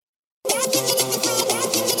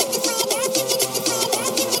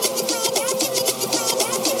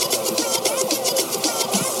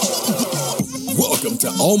Welcome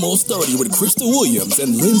to Almost 30 with Krista Williams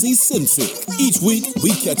and Lindsay Simsick. Each week, we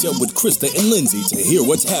catch up with Krista and Lindsay to hear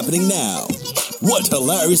what's happening now, what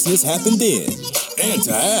hilariousness happened then, and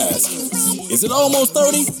to ask, is it almost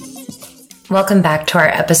 30? Welcome back to our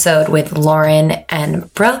episode with Lauren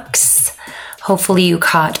and Brooks. Hopefully you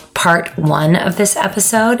caught part 1 of this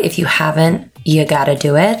episode. If you haven't, you gotta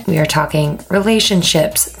do it. We are talking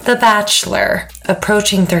relationships, The Bachelor,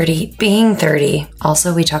 approaching 30, being 30.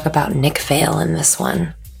 Also, we talk about Nick Vale in this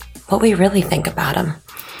one, what we really think about him.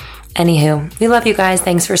 Anywho, we love you guys.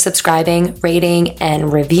 Thanks for subscribing, rating,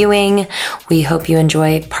 and reviewing. We hope you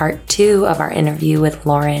enjoy part 2 of our interview with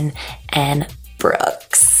Lauren and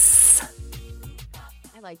Brooks.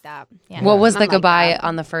 I like that. Yeah. What was the goodbye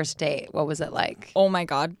on the first date? What was it like? Oh my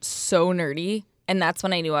God, so nerdy. And that's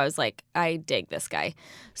when I knew I was like, I dig this guy.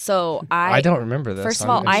 So I don't remember this. First of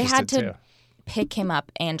all, I had to pick him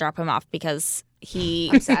up and drop him off because he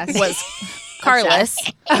was carless.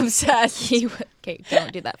 Obsessed. Okay,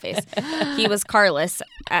 don't do that face. He was carless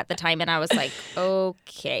at the time, and I was like,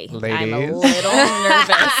 okay, ladies, I'm a little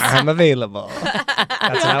nervous. I'm available.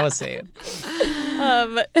 That's what I was saying.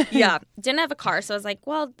 Yeah, didn't have a car, so I was like,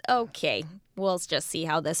 well, okay, we'll just see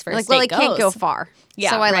how this first date date goes. Can't go far. Yeah,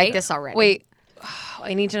 so I right? like this already. Wait,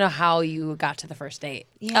 I need to know how you got to the first date.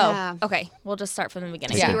 Yeah. Oh, okay. We'll just start from the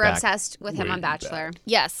beginning. So you were obsessed with him on Bachelor.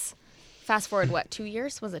 Yes. Fast forward, what, 2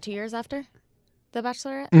 years? Was it 2 years after The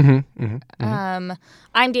Bachelorette? Mm-hmm.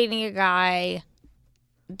 I'm dating a guy,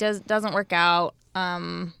 doesn't work out,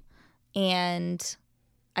 and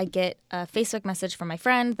I get a Facebook message from my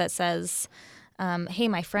friend that says, hey,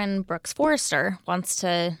 my friend Brooks Forrester wants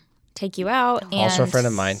to take you out. And Also a friend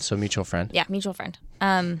of mine, so mutual friend. Yeah, mutual friend.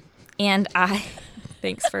 And I...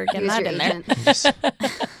 Thanks for getting that in there. Just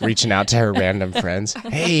reaching out to her random friends.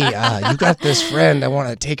 Hey, you got this friend. I want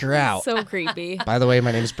to take her out. So creepy. By the way,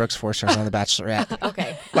 my name is Brooks Forrester. I was on The Bachelorette.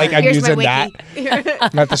 Okay. Like, I'm using that.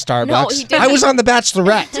 I'm at the Starbucks. I was on The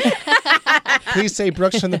Bachelorette. Please say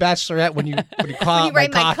Brooks from The Bachelorette when you call out my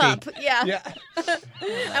coffee. Cup. Yeah.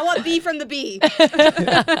 I want B from the B.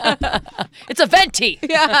 It's a venti.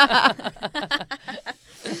 Yeah.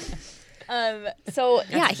 So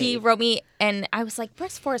yeah, he wrote me and I was like,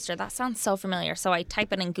 Brooks Forrester, that sounds so familiar. So I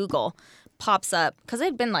type it in Google, pops up, because it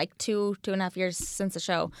had been like 2.5 years since the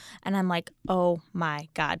show. And I'm like, oh my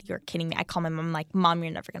God, you're kidding me. I call my mom, I'm like, Mom,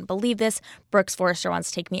 you're never going to believe this. Brooks Forrester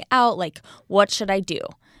wants to take me out. Like, what should I do?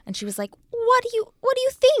 And she was like, what do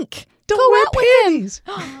you think? Don't Go wear out with panties.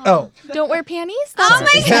 him. Oh. Don't wear panties? Oh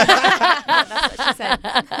my God. That's what she said.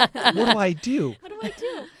 What do I do? What do I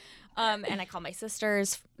do? And I call my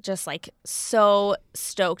sisters, just like so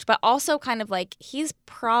stoked, but also kind of like he's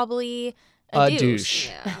probably a douche.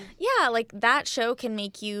 Yeah, like that show can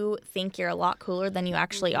make you think you're a lot cooler than you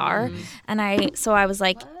actually are. And I was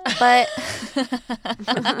like, but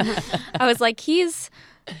I was like, he's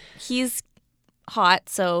hot,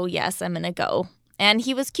 so yes, I'm gonna go. And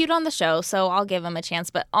he was cute on the show, so I'll give him a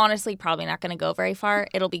chance. But honestly, probably not going to go very far.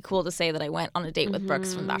 It'll be cool to say that I went on a date with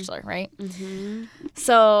Brooks from Bachelor, right? Mm-hmm.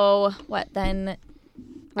 So what then?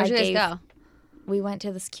 Where'd you guys go? We went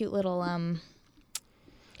to this cute little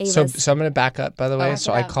So Ava's. I'm gonna back up, by the way.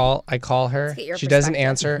 So I call her. She doesn't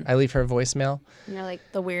answer. I leave her a voicemail. And you're like,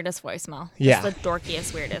 the weirdest voicemail. Yeah. It's the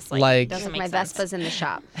dorkiest, weirdest. Like doesn't make my sense. Vespa's in the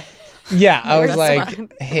shop. Yeah, I was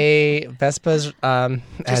like, hey, Vespa's,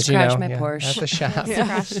 as you know, crashed my Porsche. at the shop.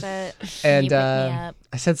 Crashed it. And You picked me up.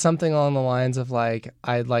 I said something along the lines of like,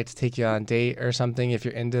 I'd like to take you on a date or something if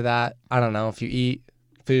you're into that. I don't know, if you eat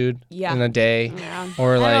food in a day or I don't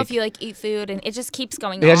know like. if you like eat food, and it just keeps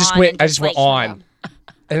going Yeah, on. I just went on.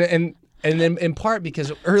 And then in part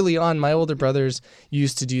because early on, my older brothers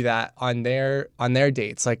used to do that on their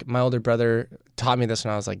dates. Like my older brother taught me this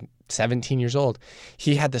when I was like 17 years old.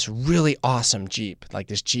 He had this really awesome Jeep, like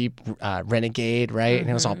this Jeep Renegade, right? And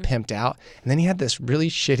it was all pimped out. And then he had this really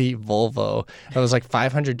shitty Volvo that was like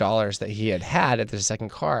 $500 that he had at the second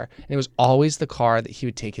car. And it was always the car that he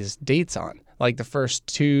would take his dates on. Like the first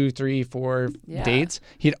 2, 3, 4 dates,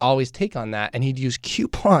 he'd always take on that. And he'd use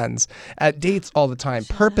coupons at dates all the time,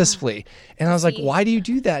 purposefully. And I was like, why do you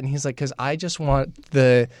do that? And he's like, because I just want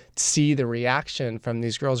to see the reaction from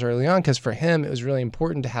these girls early on. Because for him, it was really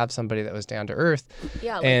important to have somebody that was down to earth.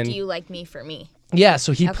 Yeah, like, and do you like me for me? Yeah,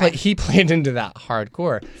 so he played into that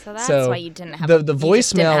hardcore. So that's why you didn't have the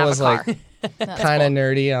voicemail was like kind of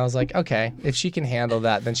nerdy. And I was like, okay, if she can handle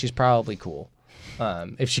that, then she's probably cool.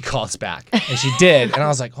 if she calls back. And she did. And I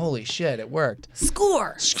was like, holy shit, it worked.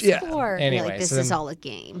 Score. Yeah. Score. Anyway, Like, this so then- is all a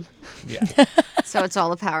game. Yeah. So it's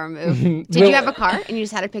all a power move. Did you have a car and you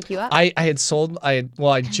just had to pick you up? I had sold. I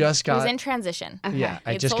just He was got. in transition. Yeah, I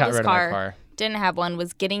He had just sold got his rid of my car. Didn't have one.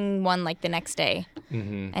 Was getting one like the next day.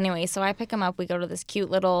 Anyway, so I pick him up. We go to this cute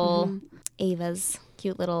little Ava's.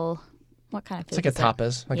 Cute little. What kind of food? It's like a is it?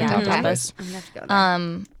 tapas. Like Yeah, a tapas tapas. place. I'm gonna have to go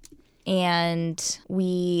there. And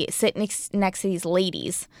we sit next to these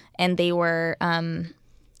ladies, and they were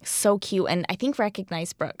so cute, and I think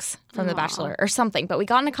recognized Brooks from The Bachelor or something. But we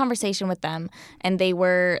got in a conversation with them, and they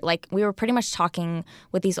were like, we were pretty much talking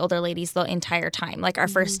with these older ladies the entire time, like our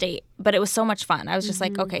first date. But it was so much fun. I was just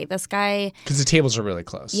like, okay, this guy, Because the tables are really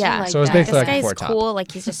close. yeah, So it was this basically like a guy's four top. cool.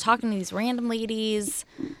 Like he's just talking to these random ladies.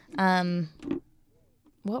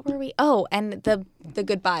 What were we? Oh, and the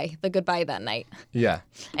goodbye that night. Yeah.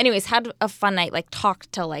 Anyways, had a fun night. Like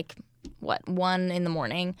talked till like 1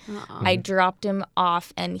 a.m. I dropped him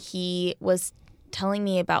off, and he was telling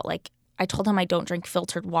me about like I told him I don't drink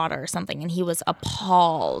filtered water or something, and he was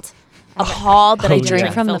appalled that I yeah.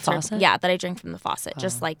 drink from the filtered. faucet? Yeah, that I drink from the faucet.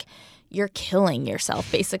 Just like you're killing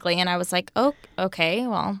yourself basically. And I was like, oh, okay,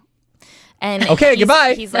 well, and Okay,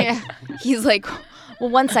 goodbye. He's like, well,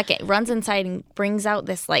 1 second. Runs inside and brings out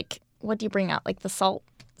this like, what do you bring out? Like the salt.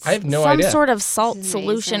 I have no Some idea. sort of salt This is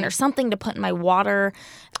solution amazing. or something to put in my water.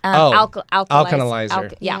 Oh, Alkalizer.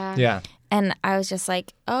 alkalizer. Yeah. Yeah. And I was just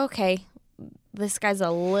like, okay, this guy's a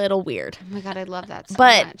little weird. Oh my god, I love that so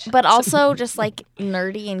But much. but also just like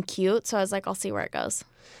nerdy and cute. So I was like, I'll see where it goes.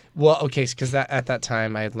 Well, okay, because at that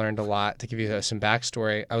time I had learned a lot. To give you some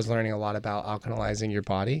backstory, I was learning a lot about alkalizing your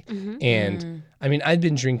body, and I mean, I'd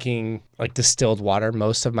been drinking like distilled water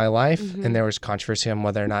most of my life, and there was controversy on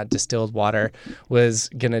whether or not distilled water was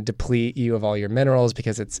gonna deplete you of all your minerals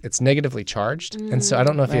because it's negatively charged. And so I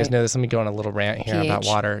don't know if you guys know this. Let me go on a little rant here about pH.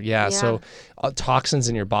 water. Yeah, so toxins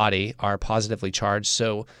in your body are positively charged.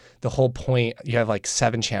 So the whole point, you have like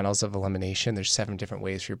 7 channels of elimination. There's 7 different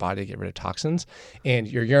ways for your body to get rid of toxins, and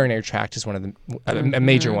your urinary tract is one of the a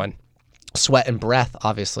major one. Sweat and breath,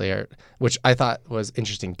 obviously, which I thought was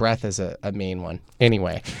interesting. Breath is a main one.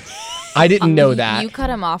 Anyway, I didn't know that. You cut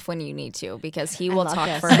him off when you need to because he will love talk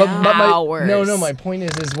this. for But hours. my point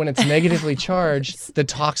is when it's negatively charged, the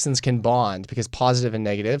toxins can bond because positive and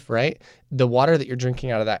negative, right? The water that you're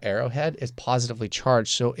drinking out of that arrowhead is positively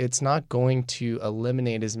charged, so it's not going to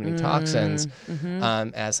eliminate as many toxins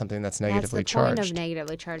as something that's that's negatively the point charged. of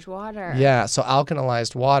negatively charged water. Yeah, so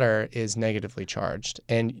alkalized water is negatively charged,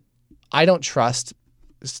 and I don't trust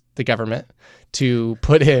the government to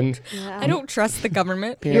put in. I don't trust the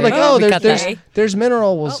government. You're like, Oh, oh, we got there's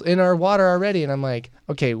minerals in our water already, and I'm like,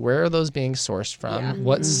 okay, where are those being sourced from?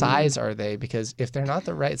 What size are they? Because if they're not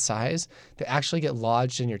the right size, they actually get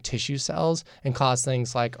lodged in your tissue cells and cause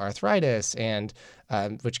things like arthritis and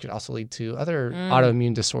which could also lead to other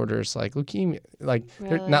autoimmune disorders like leukemia,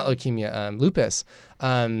 not leukemia, lupus.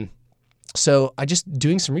 So I just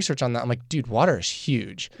doing some research on that. I'm like, dude, water is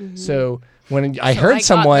huge. So when I heard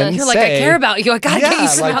someone You're say, like, I care about you. I gotta get you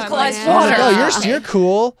some like- alkalized Yeah. I was water. like, oh, you're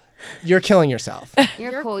cool. You're killing yourself.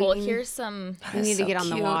 You're Cool. cool. Here's some. You need to get on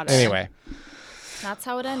the water. Anyway, That's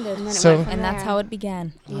how it ended. And then it So- went from And that's there. how it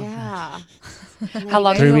began. Yeah. How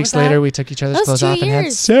long 3 ago weeks was that? later, we took each other's That was clothes 2 off and had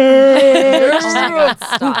years. sex.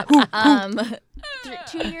 Stop.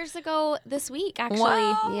 2 years ago this week, actually.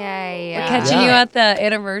 Wow. Yeah. Catching Yeah. you at the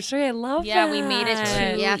anniversary. I love Yeah, that. we made it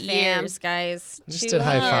 2 Yeah, fam. years, guys. Just 2 did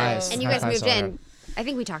high years. fives. And you High guys fives moved on in. I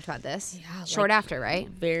think we talked about this. Yeah, Short like- after, right?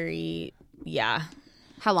 Very, yeah.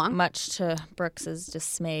 How long? Much to Brooks's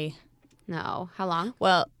dismay. No. How long?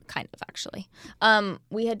 Well, kind of actually.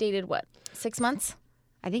 We had dated what, 6 months?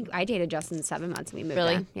 I think I dated Justin 7 months and we moved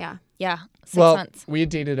Really? in. Yeah. Yeah, 6 Well, months. we had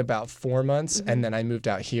dated about 4 months, and then I moved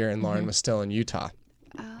out here, and Lauren was still in Utah.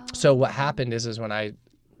 So what happened is when I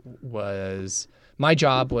was, my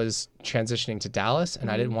job was transitioning to Dallas, and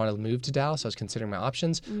I didn't want to move to Dallas. I was considering my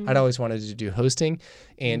options. I'd always wanted to do hosting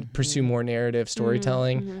and pursue more narrative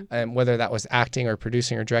storytelling, whether that was acting or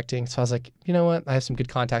producing or directing. So I was like, you know what? I have some good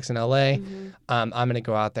contacts in LA. I'm going to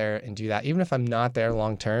go out there and do that. Even if I'm not there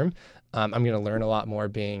long term, I'm going to learn a lot more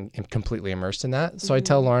being completely immersed in that. So I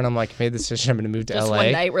tell Lauren, I'm like, made the decision. I'm going to move to Just LA.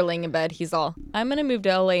 one night we're laying in bed. He's all, I'm going to move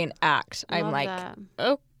to LA and act. I'm Love like, that.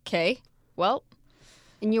 okay. Well,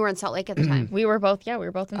 And you were in Salt Lake at the time. we were both in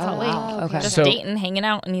Salt Lake. wow. Okay. Just So- dating, hanging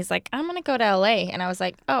out. And he's like, I'm going to go to LA. And I was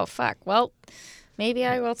like, oh, fuck. Well, maybe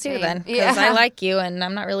I will too Same. then. Because Yeah. I like you and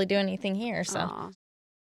I'm not really doing anything here. So Aw.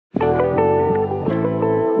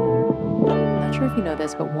 I'm not sure if you know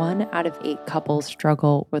this, but 1 out of 8 couples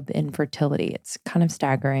struggle with infertility. It's kind of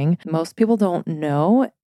staggering. Most people don't know.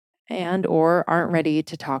 and or aren't ready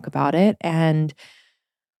to talk about it. And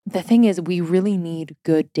the thing is, we really need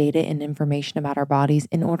good data and information about our bodies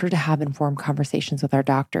in order to have informed conversations with our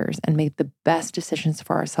doctors and make the best decisions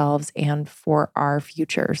for ourselves and for our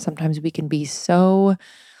future. Sometimes we can be so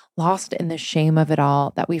lost in the shame of it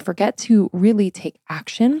all that we forget to really take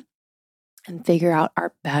action and figure out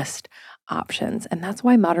our best options. And that's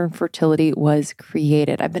why Modern Fertility was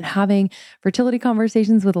created. I've been having fertility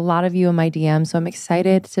conversations with a lot of you in my DM, so I'm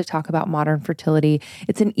excited to talk about Modern Fertility.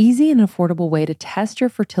 It's an easy and affordable way to test your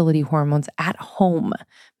fertility hormones at home,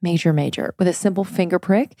 major, with a simple finger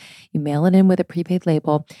prick. You mail it in with a prepaid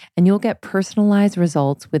label, and you'll get personalized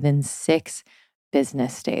results within 6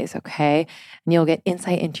 business days, okay? And you'll get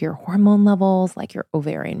insight into your hormone levels, like your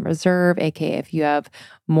ovarian reserve, aka if you have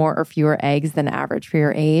more or fewer eggs than average for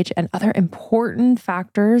your age, and other important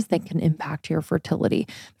factors that can impact your fertility.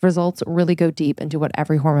 The results really go deep into what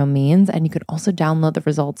every hormone means, and you can also download the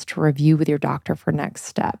results to review with your doctor for next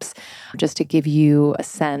steps. Just to give you a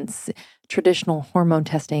sense, traditional hormone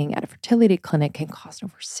testing at a fertility clinic can cost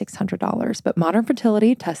over $600, but Modern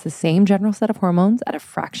Fertility tests the same general set of hormones at a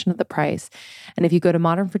fraction of the price. And if you go to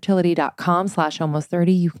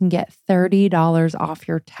modernfertility.com/almost30, you can get $30 off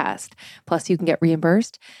your test. Plus, you can get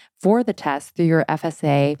reimbursed for the test through your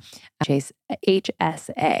FSA,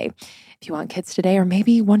 HSA. If you want kids today or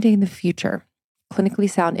maybe one day in the future, clinically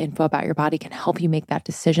sound info about your body can help you make that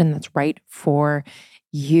decision that's right for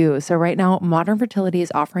you. So right now, Modern Fertility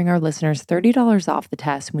is offering our listeners $30 off the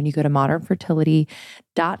test when you go to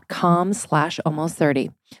modernfertility.com/almost30.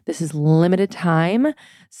 This is limited time,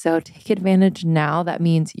 so take advantage now. That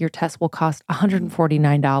means your test will cost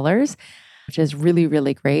 $149, which is really,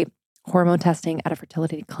 really great. Hormone testing at a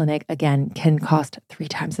fertility clinic, again, can cost 3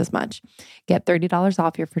 times as much. Get $30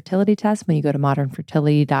 off your fertility test when you go to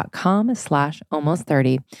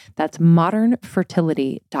modernfertility.com/almost30. That's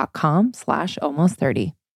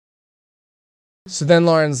modernfertility.com/almost30. So then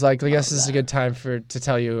Lauren's like, I guess this is a good time to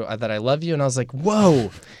tell you that I love you. And I was like, whoa,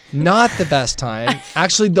 not the best time.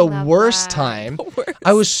 Actually, the worst time.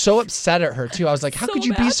 I was so upset at her too. I was like, how could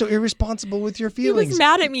you be so irresponsible with your feelings? He was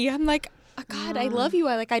mad at me. I'm like, oh, God, I love you.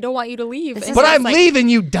 I don't want you to leave. But I'm leaving,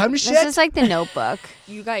 you dumb shit. This is like The Notebook.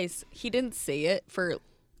 You guys, he didn't say it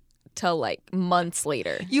till like months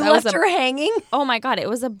later. You left her hanging? Oh my God, it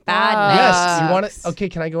was a bad night. Yes. You want to? Okay,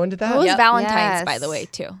 can I go into that? It was Valentine's, Yes. by the way,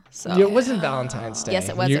 too. So It wasn't Valentine's Day. Yes,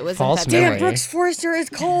 it was. It was in false February. memory. Brooks Forrester is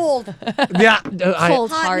cold. Yeah.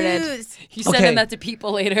 cold-hearted. He's sending that to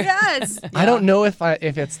people later. Yes. I don't know if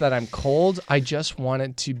it's that I'm cold. I just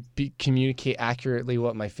wanted to communicate accurately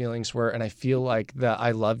what my feelings were, and I feel like the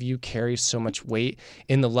I love you carries so much weight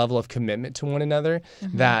in the level of commitment to one another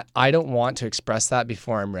that I don't want to express that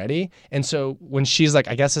before I'm ready. And so when she's like,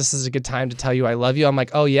 I guess this is a good time to tell you I love you, I'm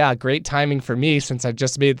like, oh yeah, great timing for me since I've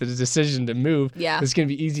just made the decision to move. Yeah. It's gonna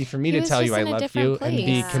be easy for me He to was tell just you I in a love different you and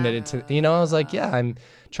be place. committed to. I was like, yeah, I'm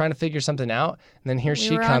trying to figure something out, and then here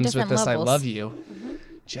she were on comes with different this I levels. love you,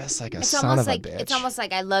 just like a It's son almost of a like bitch. it's almost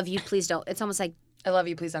like I love you, please don't. It's almost like I love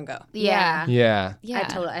you, please don't go. yeah. Yeah. Yeah.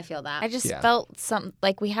 I feel that. I just Yeah. felt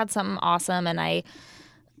like we had something awesome, and I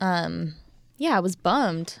was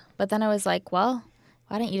bummed. But then I was like, well,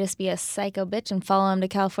 why don't you just be a psycho bitch and follow him to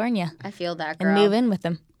California I feel that, girl. and move in with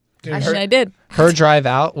him? Dude, And I did. Her drive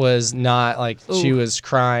out was not like she was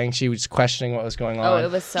crying. She was questioning what was going on. Oh,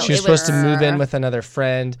 it was so- She was it supposed to was- move in with another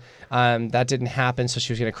friend. That didn't happen, so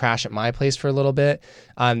she was going to crash at my place for a little bit.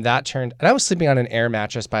 That turned, and I was sleeping on an air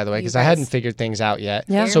mattress, by the way, because I hadn't figued things out yet.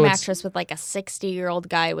 Yeah. Air So it's mattress with like a 60-year-old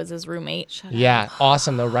guy was his roommate. yeah,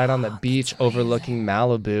 awesome though, right on the beach overlooking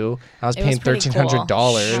Malibu. I was It paying was pretty $1,300. But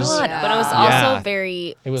it was also Yeah.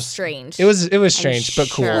 very It was strange. It was strange, but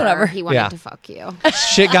cool. Sure, Whatever. He wanted Yeah. to fuck you.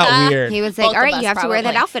 Shit got weird. He was like, Both all of right, us, you have to wear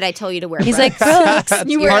that probably. outfit I told you to wear. He's Brooke." like, Brooks,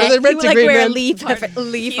 you part of the rent agreement. leaf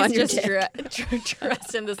on He's your just dick.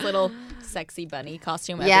 dressed in this little sexy bunny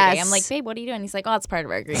costume every Yes. day. I'm like, babe, what are you doing? He's like, oh, it's part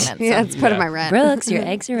of our agreement. Yeah, So. it's part of Yeah. my rent. Brooks, your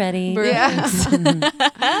eggs are ready.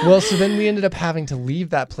 Well, so then we ended up having to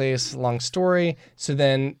leave that place. Long story. So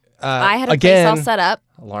then I had a again, place all set up.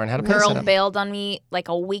 Lauren had a place Girl set up. bailed on me like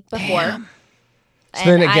a week before. So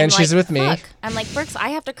then And again, I'm she's like, with me. "Fuck." I'm like, Brooks, I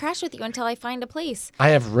have to crash with you until I find a place. I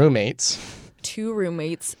have roommates. 2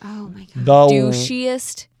 roommates. Oh my god. The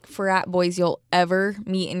Douchiest frat boys you'll ever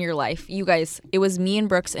meet in your life. You guys, it was me and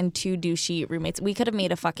Brooks and 2 douchey roommates. We could have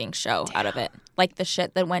made a fucking show out of it. Like the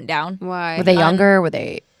shit that went down. Why? Were they younger? Were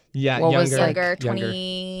they? yeah, What younger, was, like, Younger, younger.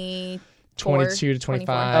 24, 22 to 24.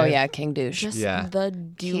 25. Oh yeah, King douche. Just Yeah. the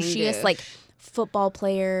douchiest, douche. like football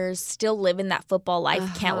players still living that football life,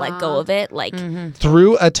 can't let go of it. Like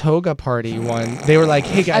Through a toga party one, they were like,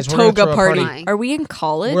 "Hey guys, we're gonna throw a party." Are we in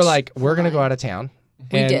college? We're like, we're gonna go out of town.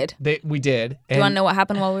 And did. We did. Do you want to know what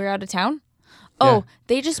happened while we were out of town? Oh,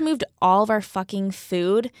 they just moved all of our fucking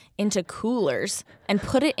food into coolers and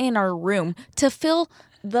put it in our room to fill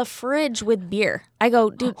the fridge with beer. I go,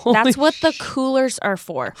 dude, that's what the coolers are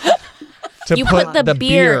for. to You put the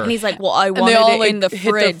beer. And he's like, well, I wanted it in the hit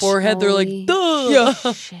fridge. their forehead. They're like, duh.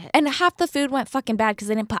 And half the food went fucking bad because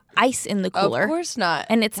they didn't put ice in the cooler. Of course not.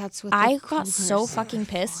 And That's what the I got coolers so are fucking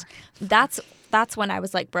pissed. That's when I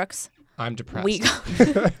was like, Brooks, I'm depressed. we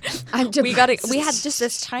had just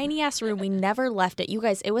this tiny ass room. We never left it. You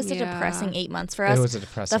guys, it was a depressing 8 months for us. It was a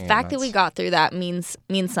depressing The 8 fact that we months. got through that means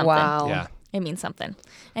something. Wow. Yeah. It means something.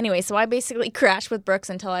 Anyway, so I basically crashed with Brooks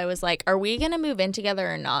until I was like, are we going to move in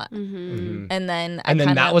together or not? And then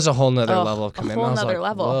that was a whole nother level of a commitment. whole I was nother like,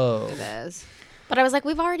 level. Whoa. It is. But I was like,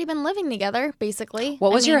 we've already been living together, basically.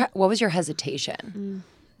 What was your hesitation?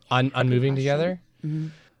 On moving together?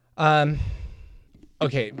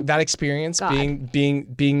 Okay, that experience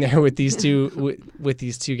being there with these two with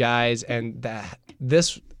these two guys, and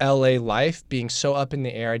this LA life being so up in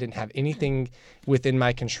the air, I didn't have anything within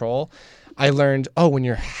my control. I learned, when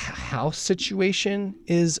your house situation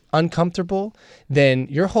is uncomfortable, then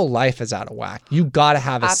your whole life is out of whack. You got to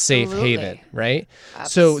have a safe haven, right?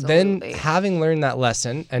 So then having learned that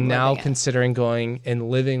lesson and now considering going and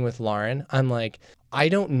living with Lauren, I'm like, I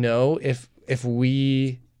don't know if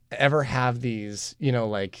we ever have these,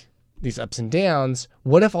 like these ups and downs.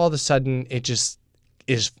 What if all of a sudden it just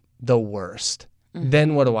is the worst?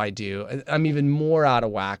 Then what do I do? I'm even more out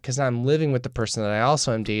of whack because I'm living with the person that I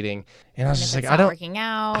also am dating, and I was just like, working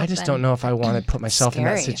out, I just don't know if I want to put myself in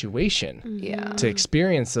that Scary. situation Yeah. to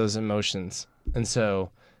experience those emotions, and so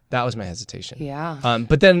that was my hesitation. Yeah.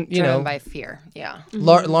 But then Driven by fear. Yeah.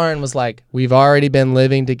 Lauren was like, "We've already been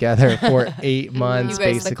living together for 8 months, You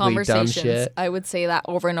guys, the basically dumb conversations, shit." I would say that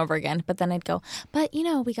over and over again. But then I'd go, but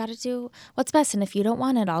we got to do what's best. And if you don't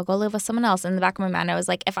want it, I'll go live with someone else. In the back of my mind, I was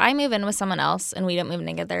like, if I move in with someone else and we don't move in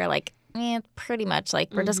together, like, pretty much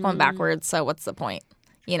like we're just going backwards. So what's the point?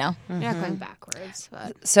 You're not going backwards.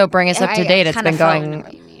 But So bring us up to I date. It's kinda been follow going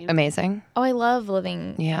what you mean. amazing. Oh, I love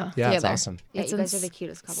living. Yeah. Yeah, it's together. awesome. Yeah, It's you guys are the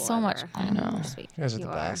cutest couple so ever. much. I know. You're sweet. You guys are You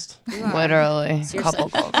the are. best. You are. Literally. Seriously. Couple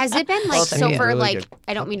goals. Has it been like Both of so you. for Really like good.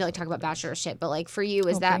 I don't mean to like talk about bachelor shit, but like for you,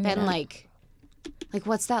 has that bring it been up. like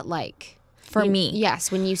what's that like? For me.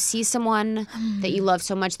 Yes, when you see someone that you love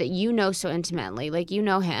so much that you know so intimately, like you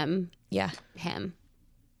know him, Yeah. and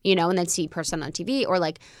then see person on TV or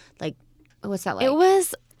like what's that like? It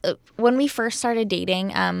was when we first started dating.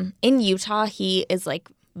 In Utah, he is like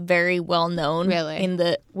very well known.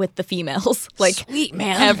 Really? with the females. Like Sweet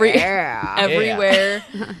man. everywhere.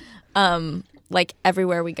 Like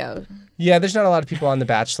everywhere we go. Yeah, there's not a lot of people on The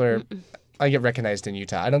Bachelor. I get recognized in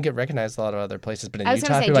Utah. I don't get recognized a lot of other places, but in I was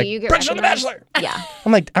Utah, gonna say, people are do you like, get "Brooks on The recognized?" Bachelor." Yeah.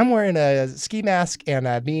 I'm like, I'm wearing a ski mask and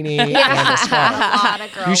a beanie and a scarf. A lot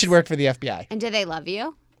of girls. You should work for the FBI. And do they love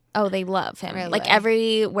you? Oh, they love him. Really? Like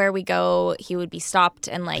everywhere we go, he would be stopped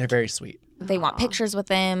and They're like very sweet. they want pictures with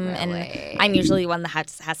him, Really? and I'm usually the one that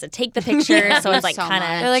has to take the picture. So it's like So kind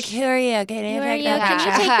much. of They're like, here are you. Okay, Can you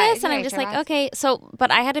Yeah. take this? And I'm Here, just try like, that. okay. So, but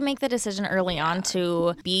I had to make the decision early on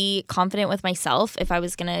to be confident with myself if I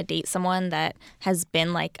was going to date someone that has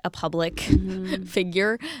been like a public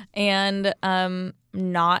figure and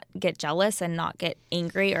not get jealous and not get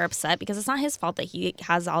angry or upset because it's not his fault that he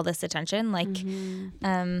has all this attention. Like,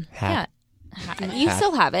 yeah. You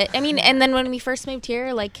still have it. I mean, and then when we first moved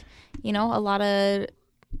here, like,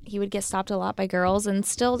 he would get stopped a lot by girls and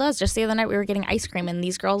still does. Just the other night we were getting ice cream and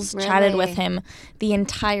these girls chatted with him the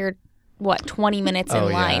entire 20 minutes in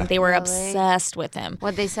line. yeah. They were obsessed with him.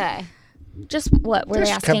 What'd they say? Just what were they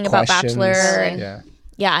Just asking about questions. Bachelor? And, Yeah.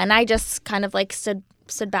 yeah, and I just kind of like stood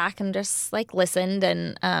back and just like listened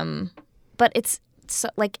and but it's so,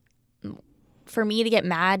 like for me to get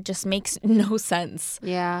mad just makes no sense.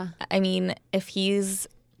 Yeah. I mean, if he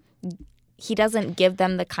doesn't give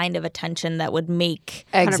them the kind of attention that would make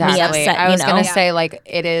Exactly. me upset, I was you going know? to say, like,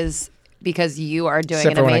 it is because you are doing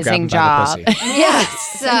Except an for when I grab amazing them by the job. pussy.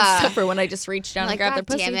 Yes. Except for when I just reached down Like, and grabbed their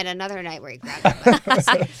God pussy. damn it, another night where he grabbed my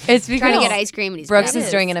pussy. It's because Trying to get ice cream and he's Brooks grabbing is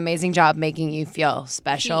it. doing an amazing job making you feel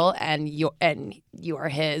special, and you are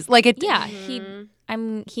his. Like it. Yeah,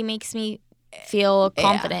 he makes me feel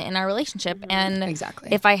confident in our relationship. And Exactly.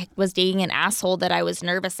 if I was dating an asshole that I was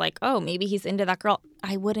nervous, like, oh, maybe he's into that girl,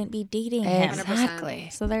 I wouldn't be dating him. Exactly.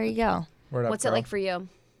 So there you go. Word up, What's it girl. like for you?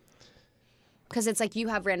 Because it's like you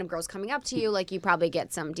have random girls coming up to you. Like you probably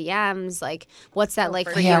get some DMs. Like what's that like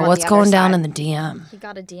for you? Yeah, on what's the other going down side? in the DM? He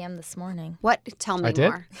got a DM this morning. What? Tell me I did?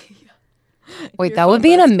 more. Wait, that would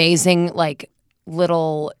be an amazing like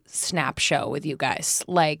little snap show with you guys,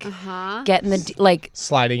 like Huh? getting the like,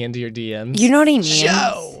 Sliding into your DMs. you know what I mean?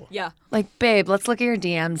 Show. Yeah. Like, babe, let's look at your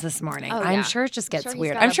DMs this morning. Oh, I'm yeah. sure it just gets Sure he's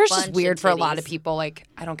weird. got I'm a sure it's just bunch weird of for a lot of titties. people. Like,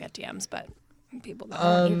 I don't get DMs, but people that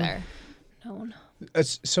Either.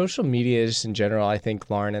 Social media, just in general, I think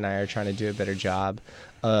Lauren and I are trying to do a better job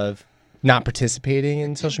of not participating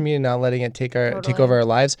in social media, not letting it take over our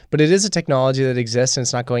lives. But it is a technology that exists and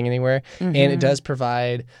it's not going anywhere. And it does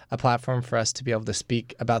provide a platform for us to be able to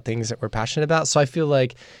speak about things that we're passionate about. So I feel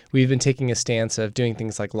like we've been taking a stance of doing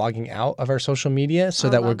things like logging out of our social media so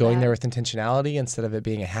that we're going there with intentionality instead of it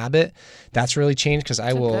being a habit. That's really changed because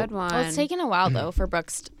I will. Good one. Well, it's taken a while though for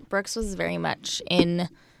Brooks. Brooks was very much in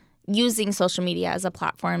using social media as a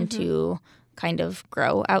platform to kind of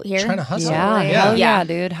grow out here. Trying to hustle. Yeah, hell yeah,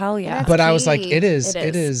 dude, hell yeah. But I was like, key. it is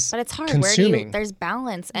But it's hard. consuming. Where do you, there's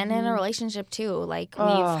balance, and in a relationship too. Like we've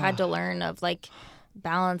had to learn of like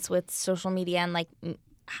balance with social media and like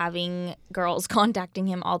having girls contacting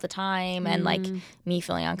him all the time, and like me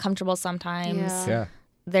feeling uncomfortable sometimes. Yeah.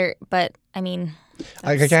 But I mean,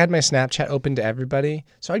 Like I had my Snapchat open to everybody,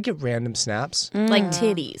 so I'd get random snaps. like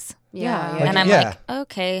titties. Yeah. Like, And I'm yeah. like,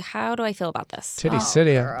 okay, how do I feel about this? Titty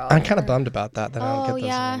City. I'm kind of bummed about that. That I don't Oh get those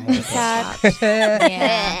yeah, anymore. sad.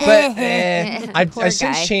 yeah. But I've Poor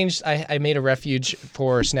since guy. changed. I made a refuge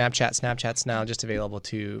for Snapchat. Snapchat's now just available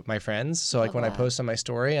to my friends. So like when I post on my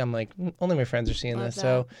story, I'm like, only my friends are seeing this.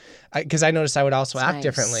 So because I noticed I would also act nice.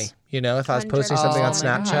 differently. You know, if I was posting something on 100%.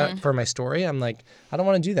 Snapchat for my story, I'm like, I don't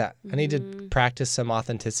want to do that. I need to practice some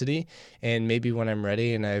authenticity. And maybe when I'm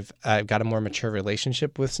ready and I've got a more mature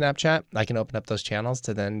relationship with Snapchat, I can open up those channels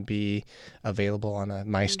to then be available on a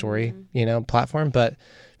My Story, platform. But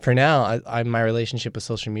for now, my relationship with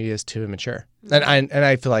social media is too immature, and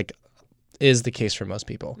I feel like is the case for most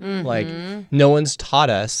people. Like no one's taught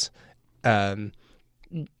us.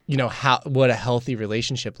 What a healthy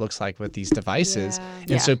relationship looks like with these devices.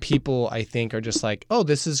 And so people, I think, are just like, oh,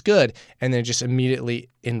 this is good. And they're just immediately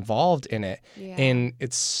involved in it. And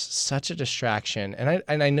it's such a distraction.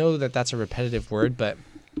 And I know that that's a repetitive word, but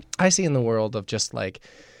I see in the world of just like,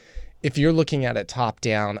 if you're looking at it top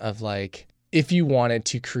down of like, if you wanted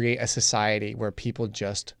to create a society where people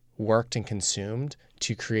just worked and consumed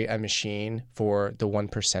to create a machine for the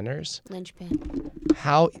 1%ers, Linchpin.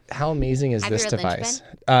 how amazing is Have this you read device?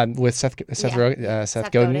 With Seth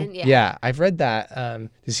Seth Godin. Godin, Yeah, I've read that.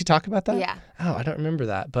 Does he talk about that? Yeah. Oh, I don't remember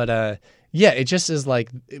that. But it just is like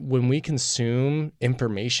when we consume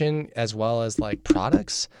information as well as like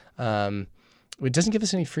products, it doesn't give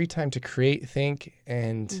us any free time to create, think,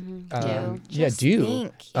 and do.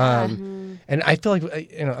 think, yeah. And I feel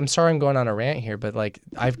like I'm sorry I'm going on a rant here, but like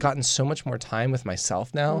I've gotten so much more time with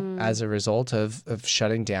myself now as a result of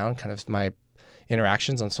shutting down kind of my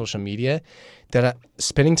interactions on social media, that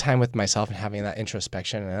spending time with myself and having that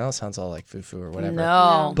introspection. And I know it sounds all like foo-foo or whatever.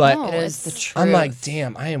 No, but it is the truth. I'm like,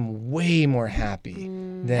 damn, I am way more happy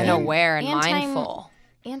than and aware and And time- mindful.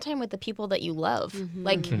 And time with the people that you love.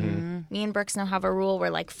 Like me and Brooks now have a rule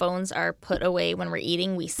where like phones are put away when we're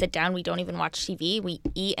eating. We sit down, we don't even watch TV. We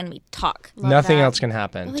eat and we talk. nothing else can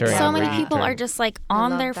happen Like during so a many reading people period. are just like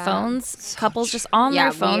on love their that. phones, couples just on Yeah,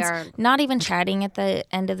 their we phones, are- not even chatting at the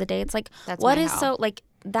end of the day. It's like, That's what my is hell. so like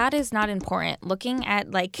that is not important. Looking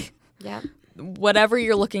at like Yep. whatever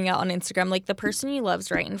you're looking at on Instagram, like the person you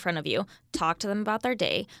love's right in front of you. Talk to them about their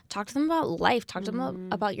day. Talk to them about life. Talk to them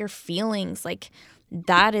about your feelings. Like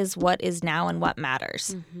that is what is now and what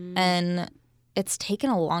matters. And it's taken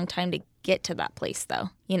a long time to get to that place, though.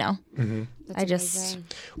 I just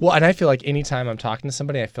Well, and I feel like anytime I'm talking to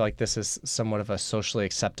somebody, I feel like this is somewhat of a socially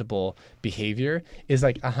acceptable behavior. Is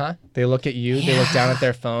like, they look at you, they look down at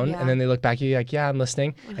their phone, and then they look back at you like, yeah, I'm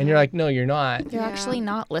listening, and you're like, no, you're not. you're actually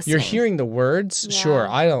not listening. You're hearing the words. Sure,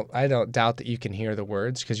 I don't doubt that you can hear the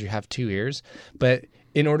words because you have two ears. But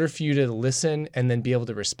in order for you to listen and then be able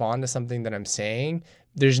to respond to something that I'm saying,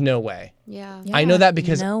 there's no way. Yeah. I know that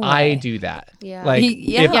because no I way. do that. Yeah. Like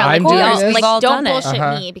Yeah, if yeah, I'm of doing course. this, We've all like don't done it.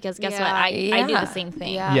 bullshit me because guess what? I do the same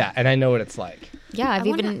thing. Yeah. and I know what it's like. Yeah, I've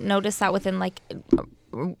wanna- even noticed that within like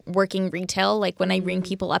working retail. Like when I ring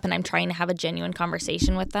people up and I'm trying to have a genuine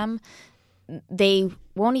conversation with them, they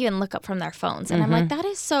won't even look up from their phones. And I'm like, that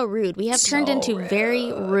is so rude. We have turned into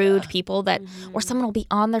very rude people that, or someone will be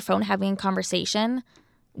on their phone having a conversation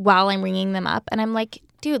while I'm ringing them up. And I'm like,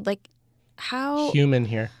 dude, like how Human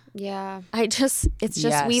here. Yeah. it's just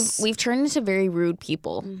Yes. we've turned into very rude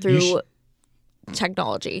people through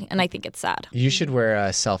technology. And I think it's sad. You should wear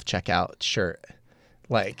a self-checkout shirt.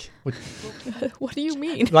 Like, What do you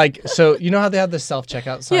mean? like, so you know how they have the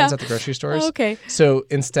self-checkout signs at the grocery stores? Okay. So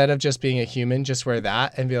instead of just being a human, just wear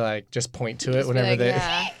that and be like, just point to it whenever they.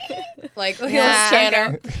 Like, look Yeah. at this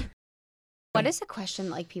scanner. What is a question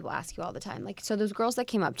like people ask you all the time? Like, so those girls that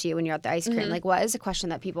came up to you when you're at the ice cream, like, what is a question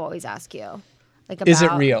that people always ask you? Like, about, Is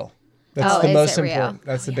it real? That's Oh, the is most it real? important.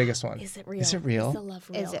 That's the biggest one. Is it real? Is it real? Is the love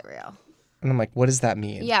real? Is it real? And I'm like, what does that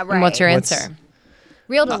mean? Yeah, right. And what's your What's- answer?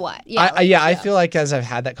 real to what? Yeah, I feel like as I've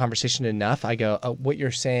had that conversation enough, I go, what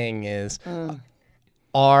you're saying is,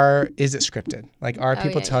 is it scripted? Like, are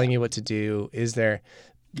people telling you what to do? Is there?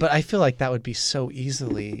 But I feel like that would be so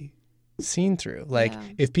easily seen through. Like,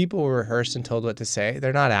 if people were rehearsed and told what to say,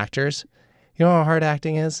 they're not actors. You know how hard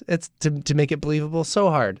acting is? It's to make it believable, so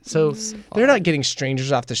hard. So they're not getting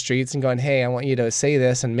strangers off the streets and going, hey, I want you to say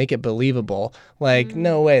this and make it believable. Like,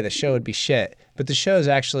 no way, the show would be shit. But the show's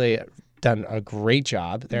actually done a great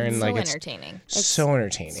job. They're in so like entertaining. It's so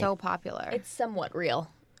entertaining. so popular. It's somewhat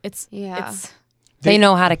real. It's Yeah. It's, They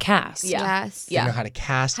know how to cast. yeah. Yes. They know how to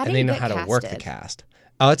cast How do and they you know get how to work the casted? cast.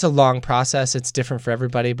 Oh, it's a long process. It's different for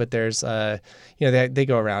everybody, but there's, they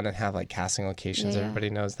go around and have like casting locations. Yeah.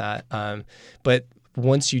 Everybody knows that. But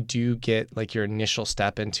once you do get like your initial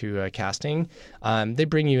step into casting, they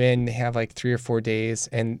bring you in. They have like 3 or 4 days,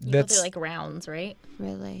 and You go that's through like rounds, right?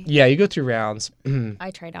 Really? yeah. You go through rounds.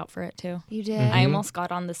 I tried out for it too. You did? I almost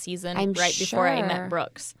got on the season I'm right before I sure. met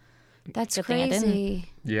Brooks. That's Good thing I didn't. crazy.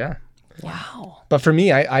 Yeah. Wow. But for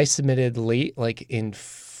me, I submitted late, like in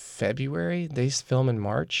February. They film in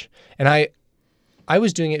March, and I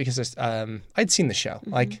was doing it because I'd seen the show.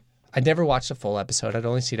 Like, I'd never watched a full episode. I'd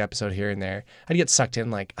only seen an episode here and there. I'd get sucked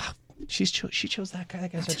in, like, oh, she chose that guy.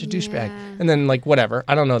 That guy's such a douchebag. And then like whatever,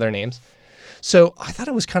 I don't know their names. So I thought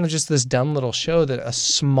it was kind of just this dumb little show that a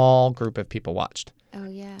small group of people watched. Oh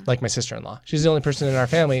yeah. Like my sister-in-law. She's the only person in our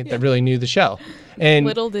family that really knew the show. And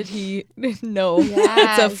Little did he know.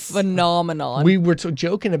 Yes. It's a phenomenon. we were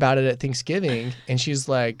joking about it at Thanksgiving, and she's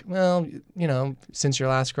like, well, you know, since your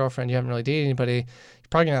last girlfriend, you haven't really dated anybody. You're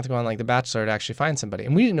probably going to have to go on like The Bachelor to actually find somebody.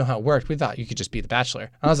 And we didn't know how it worked. We thought you could just be The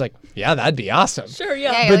Bachelor. I was like, yeah, that'd be awesome. sure,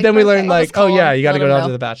 yeah. Yeah, But like, then we learned perfect. like, oh call yeah, him, you got to let go him down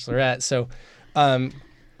know. to The Bachelorette. So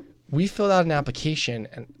we filled out an application,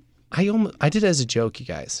 and I did it as a joke, you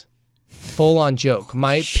guys. Full on joke.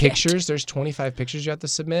 My pictures, there's 25 pictures you have to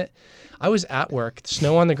submit. I was at work,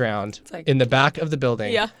 snow on the ground, like- in the back of the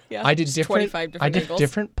building. Yeah, yeah. I did Just different 25 different I did angles.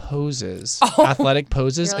 different poses, athletic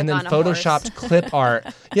poses, You're, and like, then on a horse. photoshopped clip art.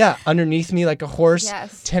 Yeah, underneath me like a horse,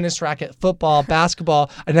 Yes. tennis racket, football,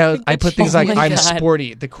 basketball. And I put things like, my I'm God.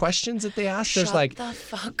 sporty. The questions that they asked, there's like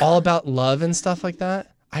all about love and stuff like that.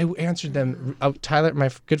 I answered them. Tyler, my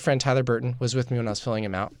good friend Tyler Burton was with me when I was filling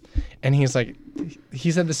him out. And he's like, he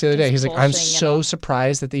said this the other day. He's like, I'm bullshitting it so all.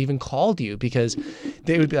 surprised that they even called you, because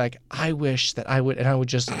they would be like, I wish that I would, and I would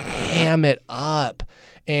just ham it up.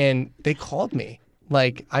 And they called me.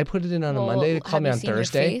 Like, I put it in on a Well, Monday. They called have me you on seen your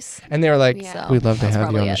Thursday. face? And they were like, Yeah. we'd love to That's have you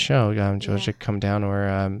probably on the it. show. Georgia, come down.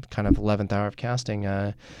 We're kind of 11th hour of casting.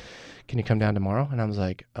 Can you come down tomorrow? And I was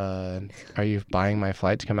like, are you buying my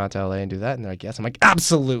flight to come out to LA and do that? And they're like, yes. I'm like,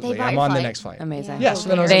 absolutely. bought I'm your on the flight? next flight. Amazing. Yeah, so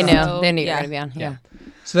then I was They like, knew. They knew you Yeah. were going to be on. Yeah.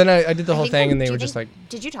 So then I did the whole thing, and they do were you just like, think-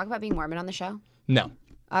 Did you talk about being Mormon on the show? no.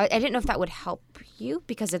 I didn't know if that would help you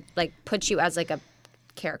because it like puts you as like a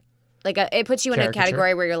character, it puts you in a Caricature?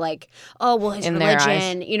 category where you're like, oh well, his In their eyes.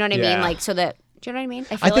 religion. You know what I Yeah. mean? Like so that. Do you know what I mean?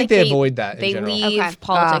 I think they avoid that in They general. leave Okay.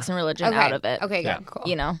 politics and religion Okay. out of it. Okay, Yeah. good, cool.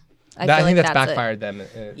 You know, I feel think like that's it. backfired them.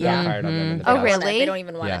 Backfired on them in the Oh, past. really? They don't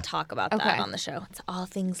even want Yeah. to talk about Okay. that on the show. It's all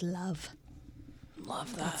things love.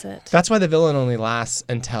 Love that. That's it. That's why the villain only lasts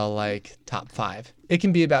until like top 5. It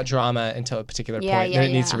can be about drama until a particular Yeah, point. yeah,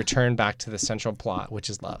 Then it needs to yeah. return back to the central plot, which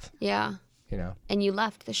is love. Yeah, You know? and you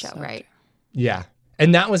left the show, right? Yeah.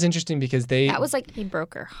 And that was interesting because they That was like, He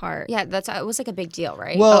broke her heart. yeah, it was like a big deal,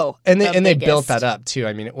 right? well, and the they built biggest. that up too.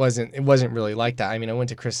 I mean, it wasn't really like that. I mean, I went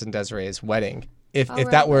to Chris and Desiree's wedding. If Oh,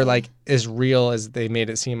 that were really? like as real as they made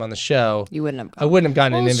it seem on the show, You wouldn't have I gone. wouldn't have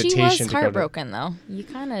gotten Well, an invitation she was to go to. heartbroken though. You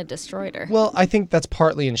kind of destroyed her. Well, I think that's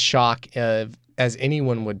partly in shock of, as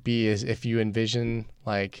anyone would be, is if you envision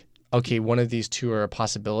like, okay, one of these two are a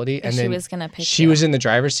possibility, and she then was gonna pick she you. was in the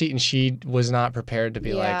driver's seat, and she was not prepared to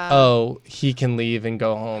be like, Yeah. oh, he can leave and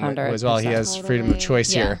go home as well. He 100%. has freedom of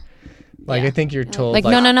choice Yeah. here. Like, Yeah. I think you're told Like,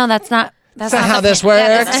 no, that's not. That's not not how the this plan. works.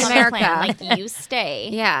 Yeah, That's That's not the America. plan. Like you stay.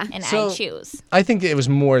 Yeah. And So- I choose. I think it was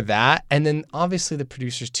more that, and then obviously the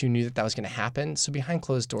producers too knew that was going to happen. So behind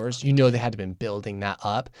closed doors, you know, they had to been building that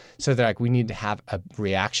up. So they're like, we need to have a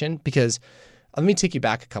reaction, because let me take you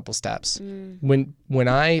back a couple steps. When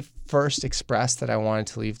I first expressed that I wanted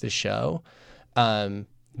to leave the show,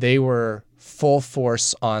 they were full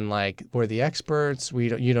force on like, we're the experts.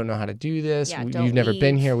 You don't know how to do this. Yeah, You've never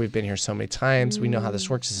been here. We've been here so many times. We know how this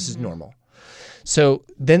works. This is normal. So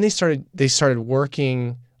then they started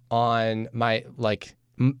working on my like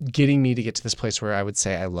getting me to get to this place where I would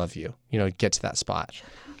say I love you. Get to that spot.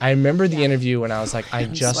 I remember the interview when I was like,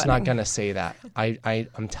 I'm just not gonna say that.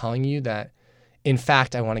 I'm telling you that. In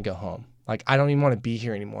fact, I want to go home. Like, I don't even want to be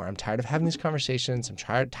here anymore. I'm tired of having these conversations. I'm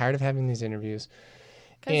tired of having these interviews.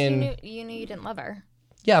 Because you knew you didn't love her.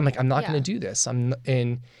 Yeah, I'm like, I'm not going to do this. And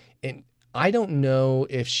I don't know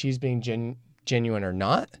if she's being genuine or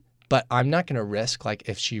not, but I'm not going to risk, like,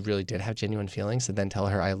 if she really did have genuine feelings, to then tell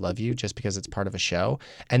her I love you just because it's part of a show,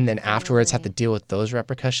 and then afterwards have to deal with those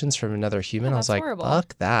repercussions from another human. I was like, horrible.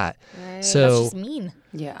 fuck that. Right. So That's just mean.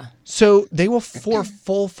 Yeah. So they will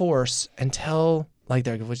full force until like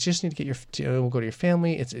they're like, we just need to get we'll go to your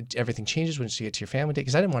family. Everything changes once you get to your family date,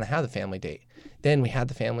 because I didn't want to have the family date. Then we had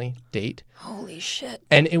the family date. Holy shit.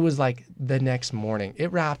 And it was like the next morning.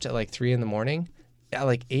 It wrapped at like 3 a.m. At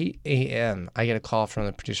like 8 a.m. I get a call from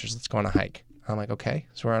the producers. Let's go on a hike. I'm like, okay.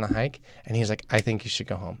 So we're on a hike, and he's like, I think you should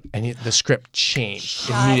go home. And the script changed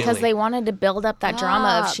immediately. Because they wanted to build up that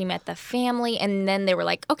drama of she met the family, and then they were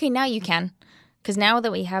like, okay, now you can. Because now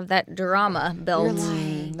that we have that drama built, now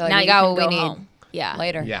we you got can what we go need. home. Yeah.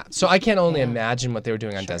 Later. Yeah. So I can only imagine what they were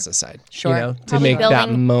doing on Dez's side. Sure. To Probably make that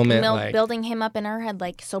moment like building him up in her head,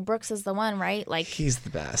 like, so Brooks is the one, right? Like, he's the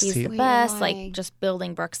best. he's the best. Like, just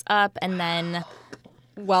building Brooks up, and then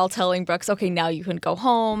while telling Brooks, okay, now you can go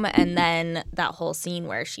home, and then that whole scene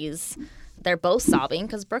where they're both sobbing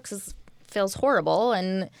because Brooks feels horrible,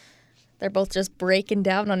 and they're both just breaking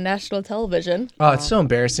down on national television. Oh, it's so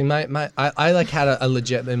embarrassing. I like had a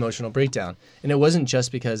legit emotional breakdown, and it wasn't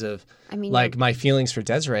just because of my feelings for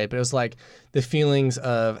Desiree, but it was like the feelings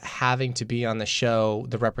of having to be on the show,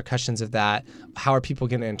 the repercussions of that. How are people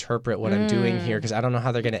going to interpret what I'm doing here? Because I don't know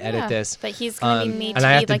how they're going to edit this. But he's going to be made and to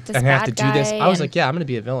I be have to, like this and I have to bad do this. guy, I was and- like, yeah, I'm going to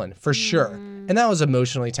be a villain for sure. And that was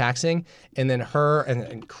emotionally taxing. And then her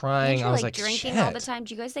and crying, Didn't I you, was like like, drinking shit. all the time?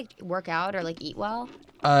 Do you guys like work out or like eat well?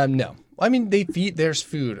 No. I mean, there's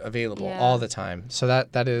food available Yeah. all the time. So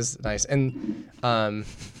that is nice. And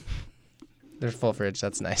there's full fridge.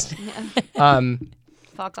 That's nice.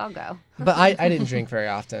 Fuck, I'll go. But I didn't drink very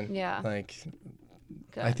often. Yeah. Like,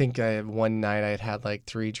 Good. I think one night I had like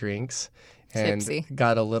 3 drinks. And Tipsy. things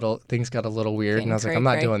got a little weird. Getting And I was like, cray I'm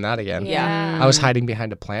not cray. doing that again. Yeah. I was hiding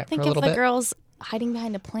behind a plant Think for a of little the bit. girls hiding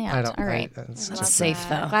behind a plant. I don't. All right. It's Love just, Safe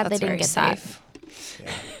that. though. Glad they That's didn't very get safe.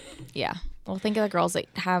 Yeah. Well, think of the girls that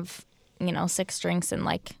have, 6 drinks in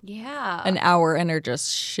like Yeah. an hour and are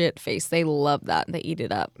just shit faced. They love that. They eat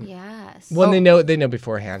it up. Yes. when they know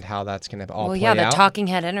beforehand how that's gonna all Well, play yeah, the out. talking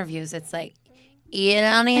head interviews, it's like, you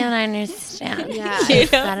don't even understand. Yeah.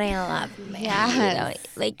 That I love me. Yes.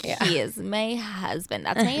 He is my husband.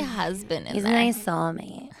 That's my husband. He's my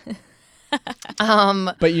soulmate.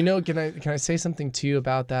 But can I say something to you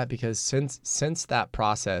about that? Because since that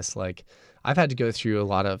process, like I've had to go through a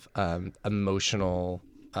lot of emotional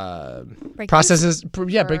processes,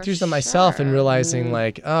 breakthroughs on myself, and realizing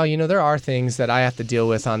like, there are things that I have to deal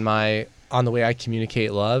with on the way I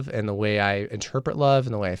communicate love and the way I interpret love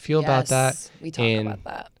and the way I feel about that. We talk And- about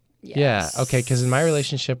that. Yeah. Okay. Because in my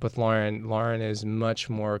relationship with Lauren is much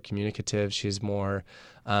more communicative. She's more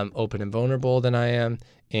open and vulnerable than I am,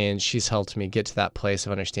 and she's helped me get to that place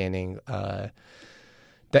of understanding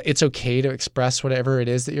that it's okay to express whatever it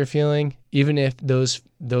is that you're feeling, even if those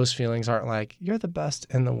feelings aren't like you're the best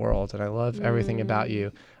in the world and I love everything about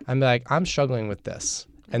you. I'm like, I'm struggling with this,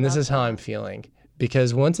 and this is how I'm feeling.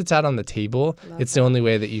 Because once it's out on the table, it's the only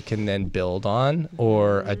way that you can then build on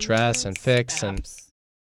or address and fix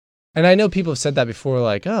and I know people have said that before,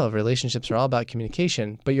 like, oh, relationships are all about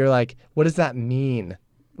communication. But you're like, what does that mean?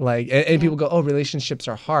 Like, and people go, oh, relationships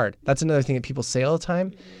are hard. That's another thing that people say all the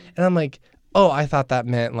time. And I'm like, oh, I thought that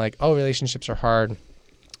meant like, oh, relationships are hard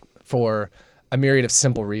for a myriad of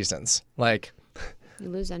simple reasons. Like You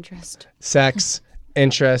lose interest. sex,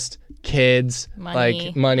 interest, kids,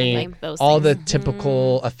 Money, money, like those all the things.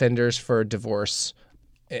 typical offenders for divorce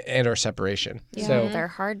and or separation. Yeah, So they're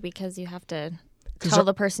hard because you have to tell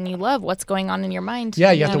the person you love what's going on in your mind.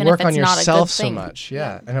 yeah, you have to even work if on it's not a good yourself so thing. much.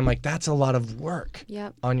 Yeah. And I'm like, that's a lot of work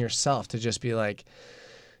Yep. on yourself to just be like,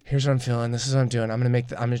 here's what I'm feeling. This is what I'm doing. I'm going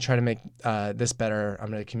to try to make this better.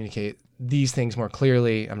 I'm going to communicate these things more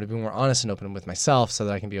clearly. I'm going to be more honest and open with myself so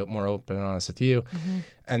that I can be more open and honest with you.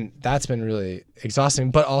 And that's been really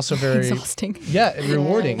exhausting, but also very Exhausting. Yeah, and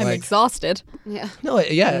rewarding. I'm like, exhausted. Yeah. no,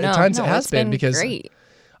 yeah, at times it has it's been because great.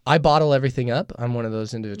 I bottle everything up. I'm one of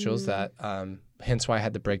those individuals that, hence why I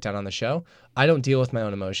had the breakdown on the show. I don't deal with my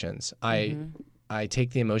own emotions. I I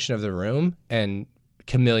take the emotion of the room and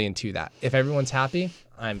chameleon to that. If everyone's happy,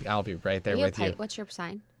 I'll be right there with you. What's your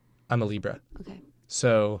sign? I'm a Libra. Okay.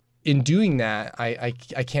 So in doing that, I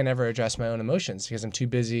can't ever address my own emotions because I'm too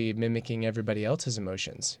busy mimicking everybody else's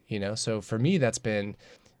emotions, you know? So for me, it's been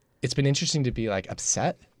interesting to be like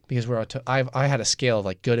upset because I had a scale of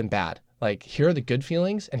like good and bad. Like here are the good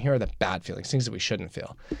feelings and here are the bad feelings, things that we shouldn't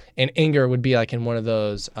feel. And anger would be like in one of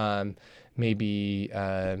those maybe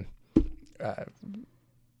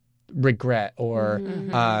regret or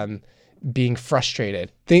being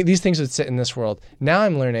frustrated. These things would sit in this world. Now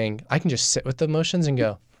I'm learning I can just sit with the emotions and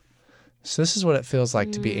go, so this is what it feels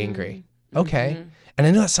like to be angry. Okay. And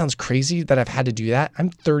I know that sounds crazy that I've had to do that. I'm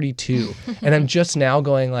 32 and I'm just now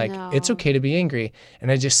going like, it's okay to be angry.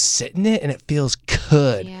 And I just sit in it and it feels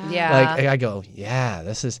good. Yeah. Like I go, yeah,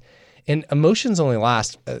 this is, and emotions only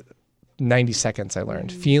last 90 seconds, I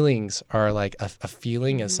learned. Feelings are like a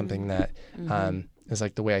feeling is something that is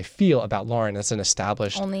like the way I feel about Lauren. That's an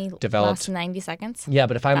established, developed. Last 90 seconds. Yeah,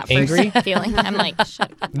 but if I'm That angry, first feeling, I'm like, shit,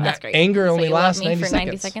 that's great. anger So only you love lasts me 90 for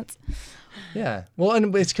 90 seconds. Yeah. Well,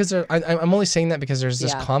 and it's because I'm only saying that because there's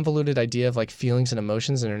this convoluted idea of like feelings and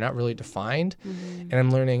emotions and they're not really defined. And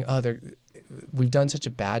I'm learning, we've done such a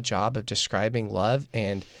bad job of describing love,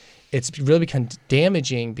 and it's really become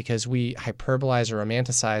damaging because we hyperbolize or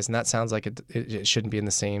romanticize, and that sounds like it shouldn't be in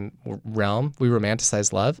the same realm. We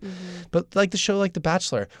romanticize love. But like the show like The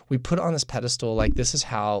Bachelor, we put it on this pedestal like this is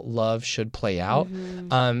how love should play out.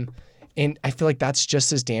 And I feel like that's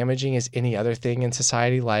just as damaging as any other thing in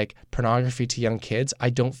society, like pornography to young kids. I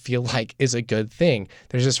don't feel like is a good thing.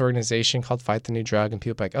 There's this organization called Fight the New Drug, and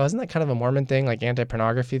people are like, oh, isn't that kind of a Mormon thing, like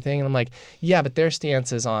anti-pornography thing? And I'm like, yeah, but their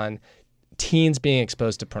stance is on teens being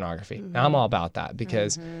exposed to pornography. Now I'm all about that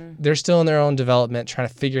because they're still in their own development trying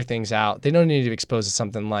to figure things out. They don't need to be exposed to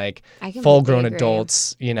something like full-grown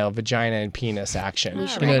adults, vagina and penis action. We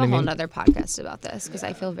should you know make what a I whole mean? nother podcast about this because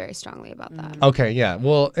I feel very strongly about that. Okay, yeah.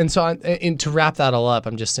 Well, and so and to wrap that all up,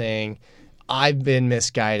 I'm just saying I've been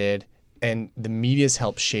misguided, and the media's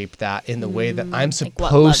helped shape that in the way that I'm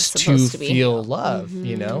supposed to feel love,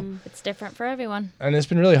 you know? It's different for everyone. And it's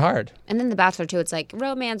been really hard. And then The Bachelor too, it's like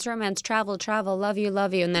romance, travel, love you.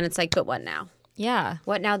 And then it's like, but what now? Yeah.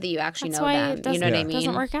 What now that you actually That's know why them? You know what I mean? It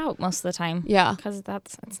doesn't work out most of the time. Yeah. Because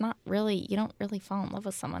it's not really, you don't really fall in love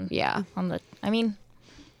with someone. Yeah.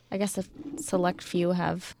 I guess a select few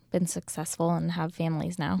have been successful and have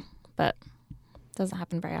families now, but it doesn't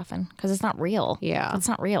happen very often because it's not real. Yeah. It's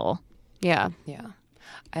not real. Yeah. Yeah.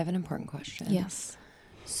 I have an important question. Yes.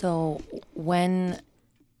 So when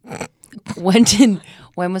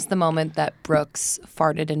was the moment that Brooks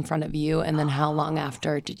farted in front of you, and then how long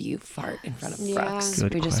after did you fart in front of Brooks?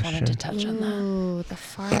 Good we just wanted to touch on that. Ooh, the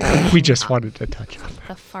fart. We just wanted to touch on that.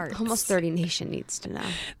 The fart. Almost 30 Nation needs to know.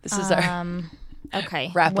 This is our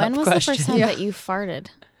Okay. wrap-up When was question. the first time that you farted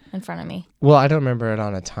in front of me? Well, I don't remember it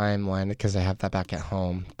on a timeline because I have that back at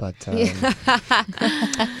home, but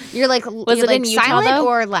You're like, Was you're it like in Utah, silent though?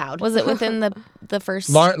 or loud? Was it within the first?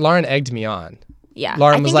 Lauren egged me on. Yeah.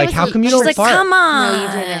 Lauren I was think like, it how come you she's don't like, fart? Come on. No, you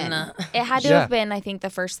didn't. It had to Yeah. have been, I think, the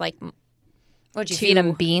first What'd you feed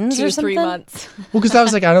him beans 2, or something? 3 months. Well, because I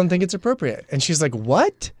was like, I don't think it's appropriate. And she's like,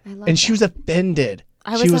 what? And she was offended.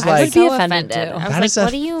 She was I like, would be so offended. offended, too. I That was is like,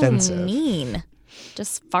 what do you offensive. mean?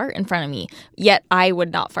 Just fart in front of me. Yet I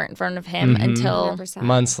would not fart in front of him until 100%.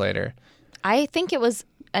 months later. I think it was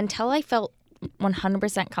until I felt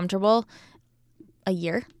 100% comfortable a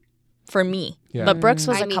year for me. Yeah. But Brooks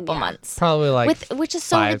was I a mean, couple yeah. months. Probably like Which is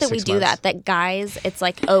so 5, weird that we 6 do months. that. That guys, it's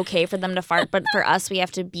like okay for them to fart, but for us, we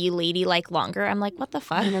have to be ladylike longer. I'm like, what the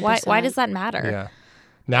fuck? Why does that matter? Yeah.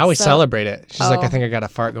 Now we So- celebrate it. She's like, I Oh. think I got a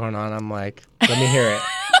fart going on. I'm like, let me hear it.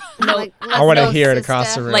 Like, I want to let's hear it go, across the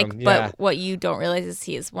sister. room. Like, yeah. but what you don't realize is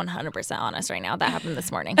he is 100% honest right now. That happened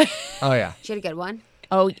this morning. Oh, yeah. She had a good one.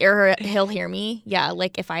 Oh, or he'll hear me. Yeah,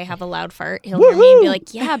 like if I have a loud fart, he'll hear me and be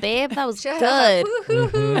like, "Yeah, babe, that was good."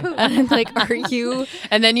 And I'm like, "Are you?"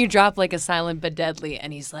 And then you drop like a silent but deadly,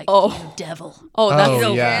 and he's like, Oh. "You devil." Oh, that's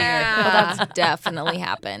Oh, yeah. Oh, that's definitely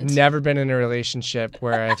happened. Never been in a relationship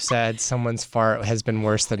where I've said someone's fart has been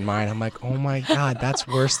worse than mine. I'm like, oh my God, that's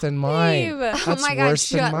worse than mine. That's Oh my God, worse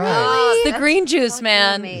than shut mine. up. It's the green juice,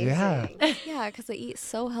 man. Amazing. Yeah. Yeah, because I eat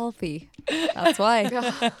so healthy. That's why.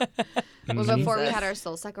 Well, before we had our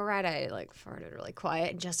Soul Cycle ride, I like farted really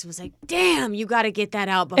quiet, and Justin was like, "Damn, you got to get that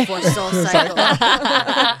out before Soul Cycle."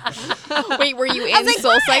 Wait, were you I in was like,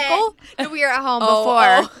 Soul "What?" Cycle? No, we were at home Oh,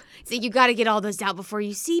 before. oh. So you got to get all those out before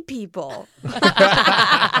you see people.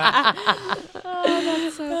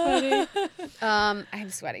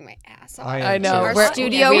 I'm sweating my ass off. I am I know. too. Our We're-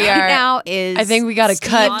 studio we right are- now is. I think we got to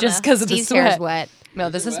cut just because of the Steve's hair is sweat. wet. No,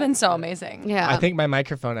 this has been so amazing. Yeah. I think my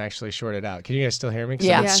microphone actually shorted out. Can you guys still hear me? 'Cause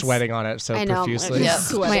Yeah. I'm Yes. sweating on it so I know. profusely. Yeah.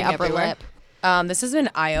 My upper lip. This has been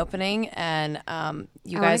eye-opening, and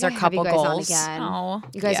you I guys wanna are have you couple guys on goals. again. Oh,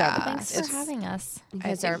 You guys are Yeah. the thanks best. for having us. You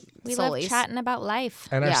guys are We love soulies. chatting about life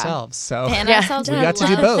And Yeah. ourselves. So and Yeah. ourselves. We got to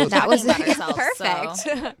do love both. That was talking about ourselves,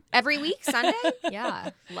 perfect. so- Every week, Sunday.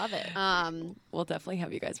 Yeah, love it. We'll definitely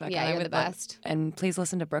have you guys back. Yeah, on. you're I the would love- best. And please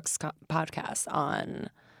listen to Brooke's podcast on.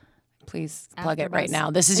 Please plug it AfterBuzz. right now.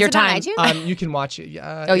 This is Is your it on time. iTunes? you can watch it. you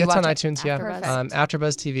It's on watch it? iTunes. Yeah. AfterBuzz.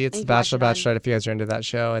 AfterBuzz TV. It's You The can watch Bachelor, it on- Bachelorette. If you guys are into that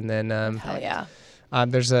show, and then Hell yeah.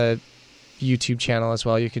 there's a YouTube channel as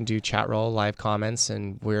well. You can do chat roll, live comments,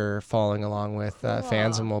 and we're following along with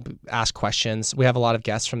fans, and we'll ask questions. We have a lot of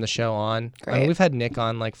guests from the show on. I mean, Great. we've had Nick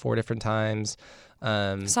on like 4 different times.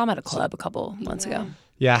 Saw him at a club a couple months ago.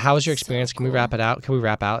 Yeah, how was your experience? Can we wrap it out? Can we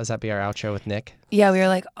wrap out? Does that be our outro with Nick? Yeah, we were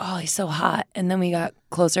like, oh, he's so hot. And then we got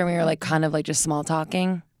closer and we were like kind of like just small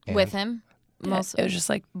talking. With him, most It was just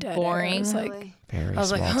like dead air. It boring. was like, Very I was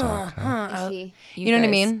small like, talk. huh? You know what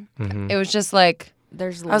I mean? It was just like,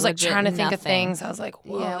 There's I was like legit trying to think of nothing. things. I was like,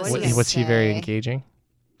 whoa. Yeah, this what is- do you Was he very say? engaging?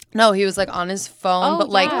 No, he was like on his phone, Oh, but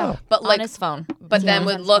like, yeah. but on like, his phone. but then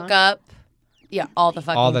would look up. Yeah, all the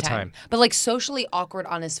fucking All the time. But like socially awkward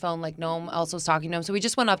on his phone, like no one else was talking to him. So we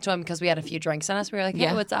just went up to him because we had a few drinks in us. We were like, hey,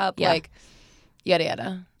 Yeah. what's up? Yeah. Like, yada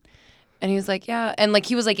yada. And he was like, yeah. And like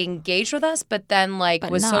he was like engaged with us, but then like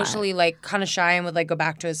But was not. socially like kind of shy and would like go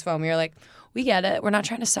back to his phone. We were like, we get it. We're not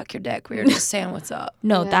trying to suck your dick. We were just saying what's up.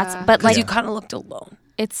 No, that's but Like like you kind of looked alone.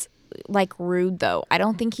 it's like rude though. I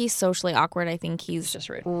don't think he's socially awkward. I think he's just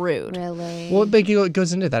rude. Rude. Really? Well, but it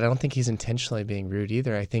goes into that. I don't think he's intentionally being rude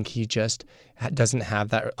either. I think he just doesn't have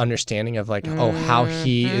that understanding of like, oh, how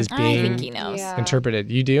he is I being think he knows. Yeah. interpreted.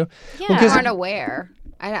 You do? Yeah. Well, 'cause- aren't aware.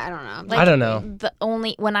 I don't know. Like, I don't know. The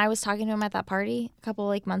only when I was talking to him at that party a couple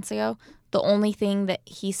like months ago, the only thing that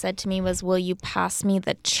he said to me was, "Will you pass me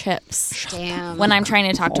the chips?" Damn. When I'm trying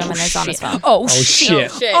to talk to him and it's on his phone. Oh,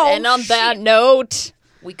 shit. And on that note,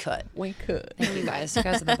 we could. we could. Thank you guys. You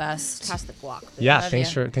guys are the best. Pass the guac. Yeah, Love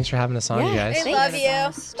thanks you. for having us on, you guys. Love you.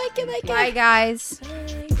 Like it. Bye, guys.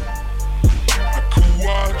 I could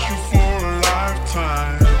watch you